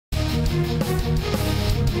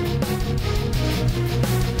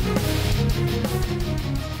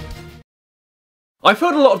I've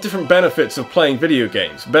heard a lot of different benefits of playing video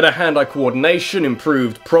games. Better hand-eye coordination,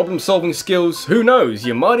 improved problem-solving skills, who knows,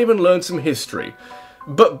 you might even learn some history.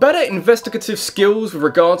 But better investigative skills with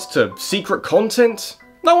regards to secret content?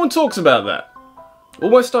 No one talks about that.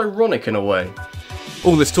 Almost ironic in a way.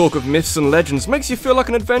 All this talk of myths and legends makes you feel like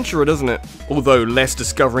an adventurer, doesn't it? Although less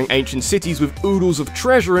discovering ancient cities with oodles of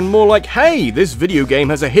treasure and more like, hey, this video game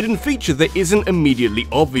has a hidden feature that isn't immediately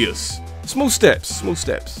obvious. Small steps, small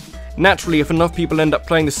steps. Naturally, if enough people end up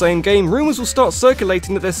playing the same game, rumours will start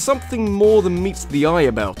circulating that there's something more than meets the eye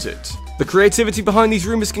about it. The creativity behind these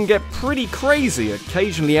rumours can get pretty crazy,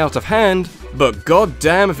 occasionally out of hand, but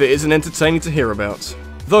goddamn if it isn't entertaining to hear about.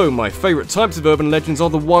 Though my favourite types of urban legends are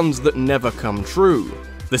the ones that never come true.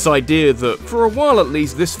 This idea that, for a while at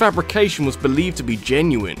least, this fabrication was believed to be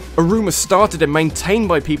genuine. A rumour started and maintained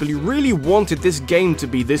by people who really wanted this game to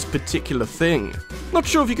be this particular thing. Not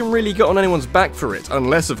sure if you can really get on anyone's back for it,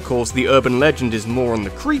 unless of course the urban legend is more on the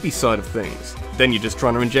creepy side of things. Then you're just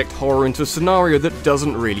trying to inject horror into a scenario that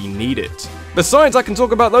doesn't really need it. Besides, I can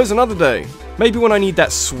talk about those another day. Maybe when I need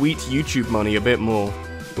that sweet YouTube money a bit more.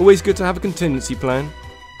 Always good to have a contingency plan.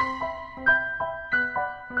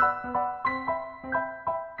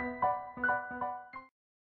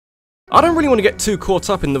 I don't really want to get too caught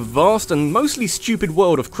up in the vast and mostly stupid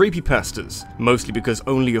world of creepypastas, mostly because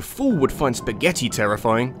only a fool would find spaghetti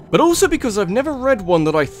terrifying, but also because I've never read one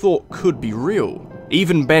that I thought could be real.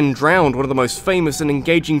 Even Ben Drowned, one of the most famous and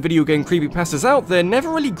engaging video game creepypastas out there, never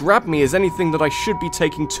really grabbed me as anything that I should be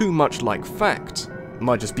taking too much like fact.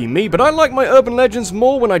 Might just be me, but I like my urban legends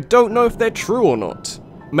more when I don't know if they're true or not.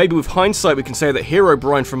 Maybe with hindsight we can say that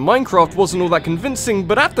Herobrine from Minecraft wasn't all that convincing,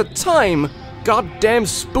 but at the time, goddamn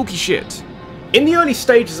spooky shit. In the early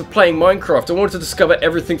stages of playing Minecraft, I wanted to discover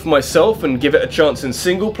everything for myself and give it a chance in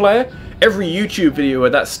single player. Every YouTube video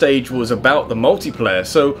at that stage was about the multiplayer,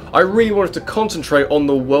 so I really wanted to concentrate on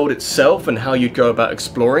the world itself and how you'd go about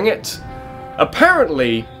exploring it.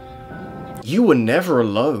 Apparently, you were never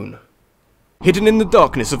alone. Hidden in the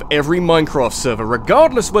darkness of every Minecraft server,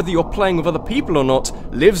 regardless whether you're playing with other people or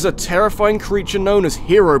not, lives a terrifying creature known as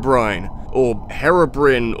Herobrine. Or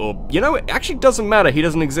Herobrine, or, you know, it actually doesn't matter, he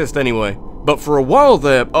doesn't exist anyway. But for a while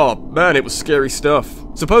there, oh man, it was scary stuff.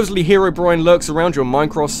 Supposedly Herobrine lurks around your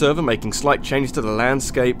Minecraft server, making slight changes to the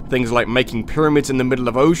landscape, things like making pyramids in the middle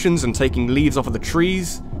of oceans and taking leaves off of the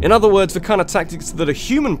trees. In other words, the kind of tactics that a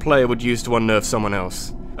human player would use to unnerve someone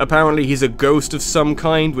else. Apparently he's a ghost of some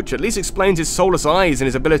kind, which at least explains his soulless eyes and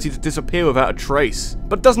his ability to disappear without a trace,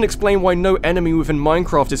 but doesn't explain why no enemy within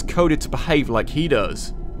Minecraft is coded to behave like he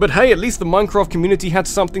does. But hey, at least the Minecraft community had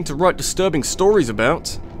something to write disturbing stories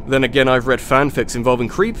about. Then again, I've read fanfics involving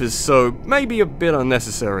creepers, so maybe a bit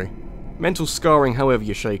unnecessary. Mental scarring however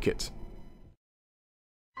you shake it.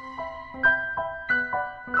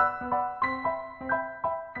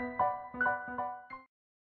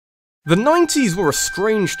 The 90s were a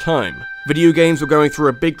strange time. Video games were going through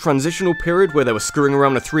a big transitional period where they were screwing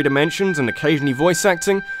around with 3 dimensions and occasionally voice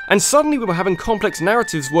acting, and suddenly we were having complex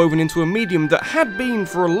narratives woven into a medium that had been,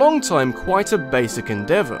 for a long time, quite a basic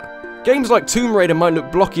endeavour. Games like Tomb Raider might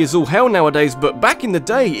look blocky as all hell nowadays, but back in the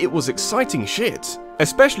day, it was exciting shit.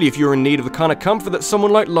 Especially if you're in need of the kind of comfort that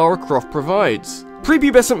someone like Lara Croft provides.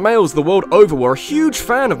 Prepubescent males the world over were a huge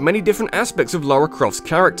fan of many different aspects of Lara Croft's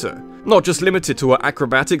character. Not just limited to her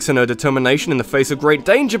acrobatics and her determination in the face of great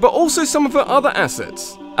danger, but also some of her other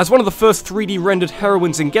assets. As one of the first 3D rendered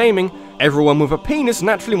heroines in gaming, everyone with a penis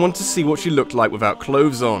naturally wanted to see what she looked like without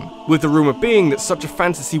clothes on, with the rumour being that such a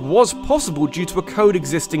fantasy was possible due to a code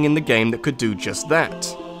existing in the game that could do just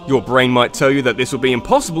that. Your brain might tell you that this would be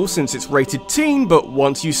impossible since it's rated teen, but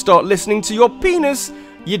once you start listening to your penis,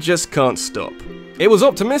 you just can't stop. It was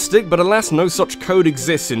optimistic, but alas no such code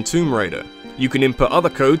exists in Tomb Raider. You can input other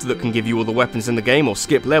codes that can give you all the weapons in the game or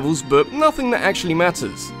skip levels, but nothing that actually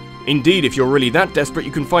matters. Indeed, if you're really that desperate,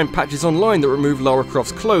 you can find patches online that remove Lara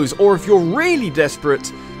Croft's clothes, or if you're really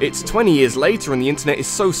desperate, it's 20 years later and the internet is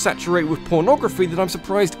so saturated with pornography that I'm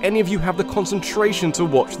surprised any of you have the concentration to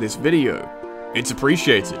watch this video. It's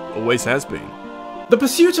appreciated, always has been. The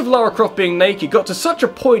pursuit of Lara Croft being naked got to such a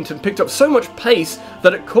point and picked up so much pace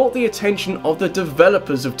that it caught the attention of the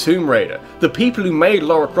developers of Tomb Raider, the people who made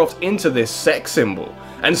Lara Croft into this sex symbol.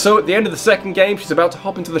 And so at the end of the second game, she's about to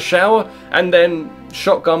hop into the shower, and then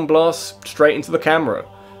shotgun blast straight into the camera.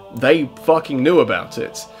 They fucking knew about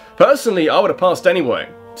it. Personally, I would have passed anyway.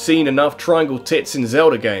 Seen enough triangle tits in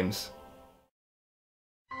Zelda games.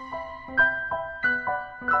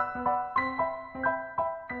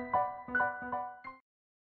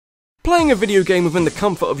 Playing Playing a video game within the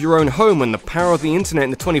comfort of your own home and the power of the internet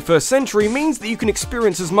in the 21st century means that you can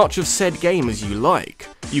experience as much of said game as you like.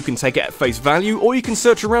 You can take it at face value, or you can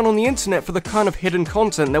search around on the internet for the kind of hidden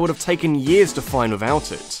content that would have taken years to find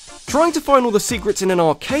without it. Trying to find all the secrets in an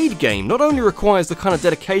arcade game not only requires the kind of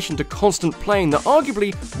dedication to constant playing that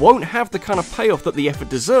arguably won't have the kind of payoff that the effort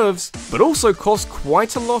deserves, but also costs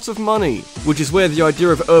quite a lot of money. Which is where the idea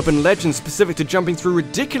of urban legends specific to jumping through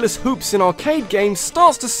ridiculous hoops in arcade games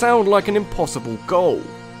starts to sound like an impossible goal.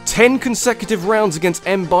 10 consecutive rounds against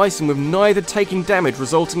M. Bison with neither taking damage,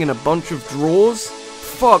 resulting in a bunch of draws?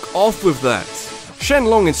 Fuck off with that.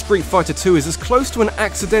 Shenlong in Street Fighter 2 is as close to an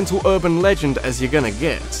accidental urban legend as you're gonna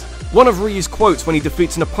get. One of Ryu's quotes when he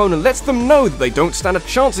defeats an opponent lets them know that they don't stand a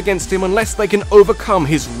chance against him unless they can overcome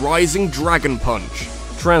his rising dragon punch.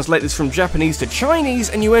 Translate this from Japanese to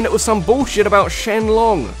Chinese and you end up with some bullshit about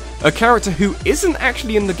Shenlong, a character who isn't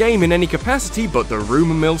actually in the game in any capacity, but the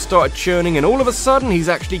rumor mill started churning and all of a sudden he's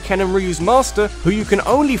actually Ken and Ryu's master, who you can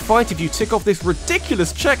only fight if you tick off this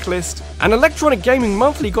ridiculous checklist, and Electronic Gaming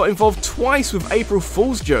Monthly got involved twice with April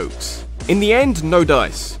Fool's jokes. In the end, no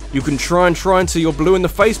dice. You can try until you're blue in the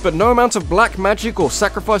face, but no amount of black magic or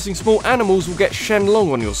sacrificing small animals will get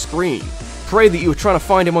Shenlong on your screen. Pray that you were trying to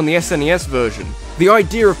find him on the SNES version. The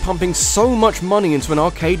idea of pumping so much money into an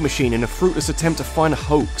arcade machine in a fruitless attempt to find a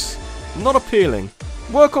hoax. Not appealing.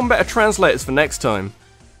 Work on better translators for next time.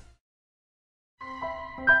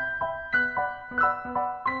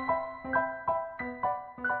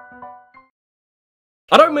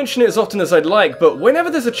 I don't mention it as often as I'd like, but whenever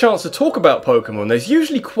there's a chance to talk about Pokemon, there's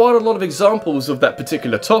usually quite a lot of examples of that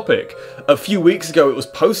particular topic. A few weeks ago it was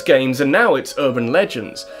post-games, and now it's urban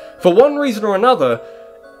legends. For one reason or another,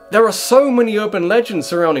 there are so many urban legends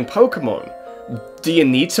surrounding Pokemon. Do you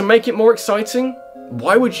need to make it more exciting?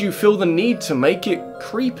 Why would you feel the need to make it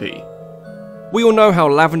creepy? We all know how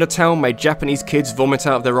Lavender Town made Japanese kids vomit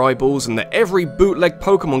out of their eyeballs and that every bootleg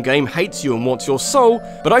Pokemon game hates you and wants your soul,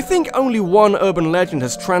 but I think only one urban legend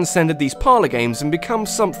has transcended these parlor games and become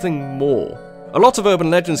something more. A lot of urban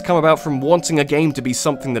legends come about from wanting a game to be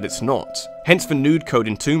something that it's not, hence the nude code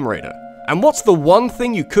in Tomb Raider. And what's the one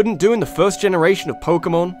thing you couldn't do in the first generation of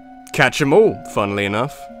Pokemon? Catch 'em all, funnily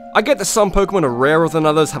enough. I get that some Pokemon are rarer than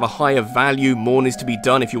others, have a higher value, more needs to be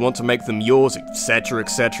done if you want to make them yours, etc,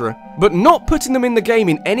 etc. But not putting them in the game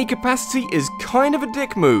in any capacity is kind of a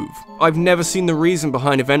dick move. I've never seen the reason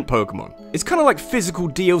behind event Pokemon. It's kind of like physical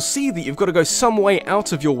DLC that you've got to go some way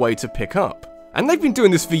out of your way to pick up. And they've been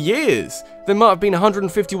doing this for years. There might have been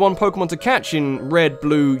 151 Pokemon to catch in red,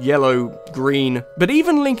 blue, yellow, green. But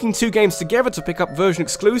even linking two games together to pick up version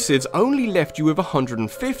exclusives only left you with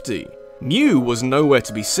 150. Mew was nowhere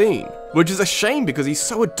to be seen, which is a shame because he's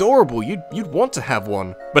so adorable, you'd want to have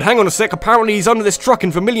one. But hang on a sec, apparently he's under this truck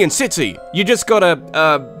in Vermilion City. You just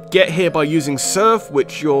gotta, get here by using Surf,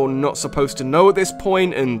 which you're not supposed to know at this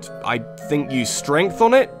point, and I think use Strength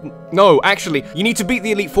on it? No, actually, you need to beat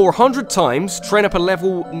the Elite Four 100 times, train up a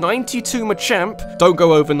level 92 Machamp, don't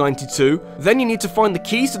go over 92, then you need to find the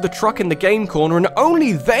keys to the truck in the game corner, and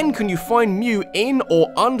only then can you find Mew in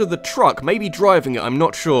or under the truck, maybe driving it, I'm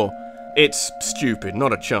not sure. It's stupid,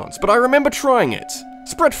 not a chance, but I remember trying it.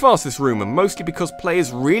 Spread fast this rumor, mostly because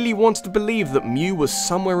players really wanted to believe that Mew was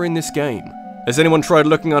somewhere in this game. Has anyone tried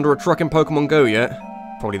looking under a truck in Pokemon Go yet?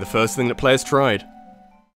 Probably the first thing that players tried.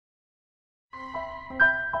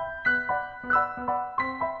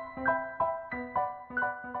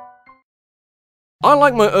 I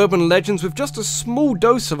like my urban legends with just a small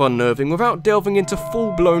dose of unnerving without delving into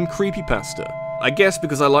full-blown creepypasta. I guess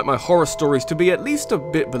because I like my horror stories to be at least a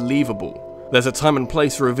bit believable. There's a time and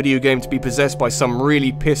place for a video game to be possessed by some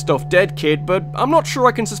really pissed off dead kid, but I'm not sure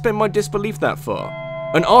I can suspend my disbelief that far.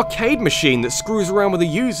 An arcade machine that screws around with a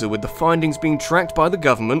user with the findings being tracked by the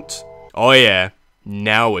government. Oh yeah,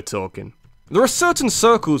 now we're talking. There are certain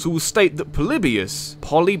circles who will state that Polybius,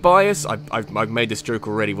 I've made this joke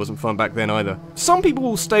already, wasn't fun back then either. Some people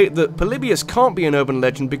will state that Polybius can't be an urban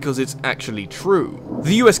legend because it's actually true.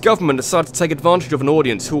 The US government decided to take advantage of an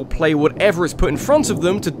audience who will play whatever is put in front of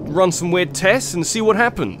them to run some weird tests and see what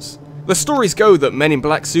happens. The stories go that men in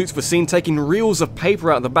black suits were seen taking reels of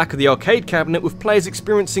paper out the back of the arcade cabinet with players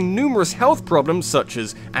experiencing numerous health problems such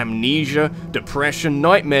as amnesia, depression,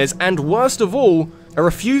 nightmares, and worst of all, a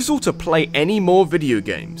refusal to play any more video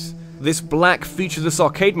games. This black featureless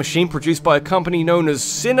arcade machine produced by a company known as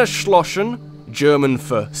Sinneschlossen, German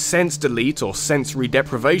for sense delete or sensory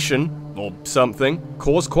deprivation, or something,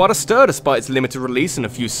 caused quite a stir despite its limited release in a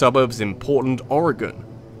few suburbs in Portland, Oregon.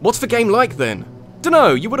 What's the game like then?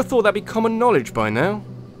 Dunno, you would have thought that'd be common knowledge by now.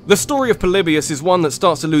 The story of Polybius is one that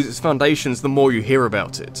starts to lose its foundations the more you hear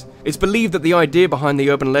about it. It's believed that the idea behind the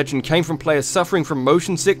urban legend came from players suffering from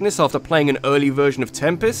motion sickness after playing an early version of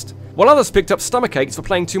Tempest, while others picked up stomachaches for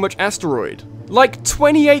playing too much Asteroid. Like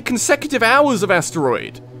 28 consecutive hours of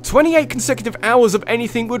Asteroid! 28 consecutive hours of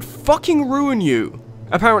anything would fucking ruin you!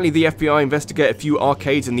 Apparently the FBI investigated a few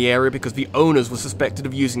arcades in the area because the owners were suspected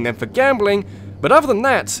of using them for gambling, but other than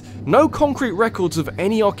that, no concrete records of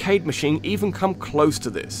any arcade machine even come close to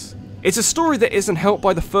this. It's a story that isn't helped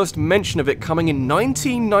by the first mention of it coming in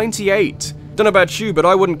 1998. Don't know about you, but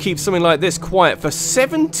I wouldn't keep something like this quiet for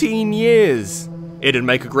 17 years. It'd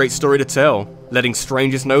make a great story to tell, letting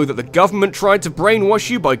strangers know that the government tried to brainwash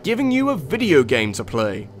you by giving you a video game to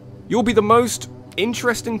play. You'll be the most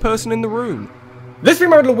interesting person in the room. This has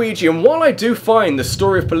been RabbidLuigi, and while I do find the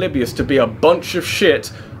story of Polybius to be a bunch of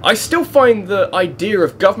shit, I still find the idea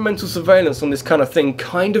of governmental surveillance on this kind of thing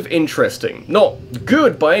kind of interesting. Not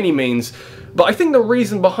good by any means, but I think the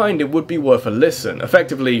reason behind it would be worth a listen.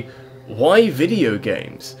 Effectively, why video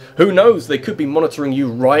games? Who knows, they could be monitoring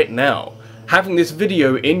you right now. Having this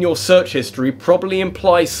video in your search history probably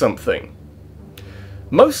implies something.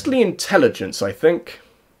 Mostly intelligence, I think.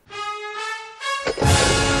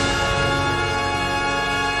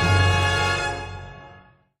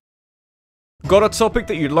 Got a topic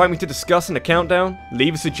that you'd like me to discuss in a countdown?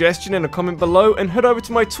 Leave a suggestion in a comment below and head over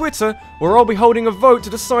to my Twitter, where I'll be holding a vote to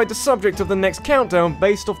decide the subject of the next countdown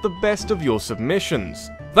based off the best of your submissions.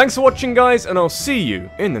 Thanks for watching, guys, and I'll see you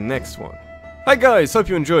in the next one. Hey guys, hope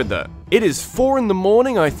you enjoyed that. It is 4 in the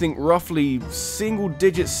morning, I think roughly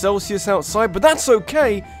single-digit Celsius outside, but that's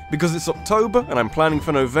okay because it's October and I'm planning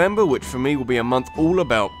for November, which for me will be a month all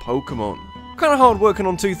about Pokemon. Kinda hard working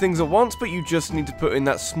on two things at once, but you just need to put in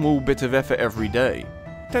that small bit of effort every day.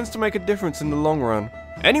 Tends to make a difference in the long run.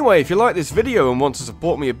 Anyway, if you like this video and want to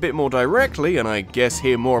support me a bit more directly, and I guess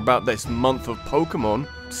hear more about this month of Pokemon,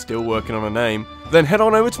 still working on a name, then head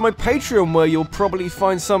on over to my Patreon, where you'll probably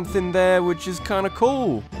find something there which is kinda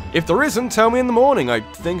cool. If there isn't, tell me in the morning. I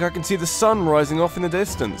think I can see the sun rising off in the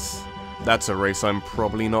distance. That's a race I'm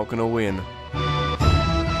probably not gonna win.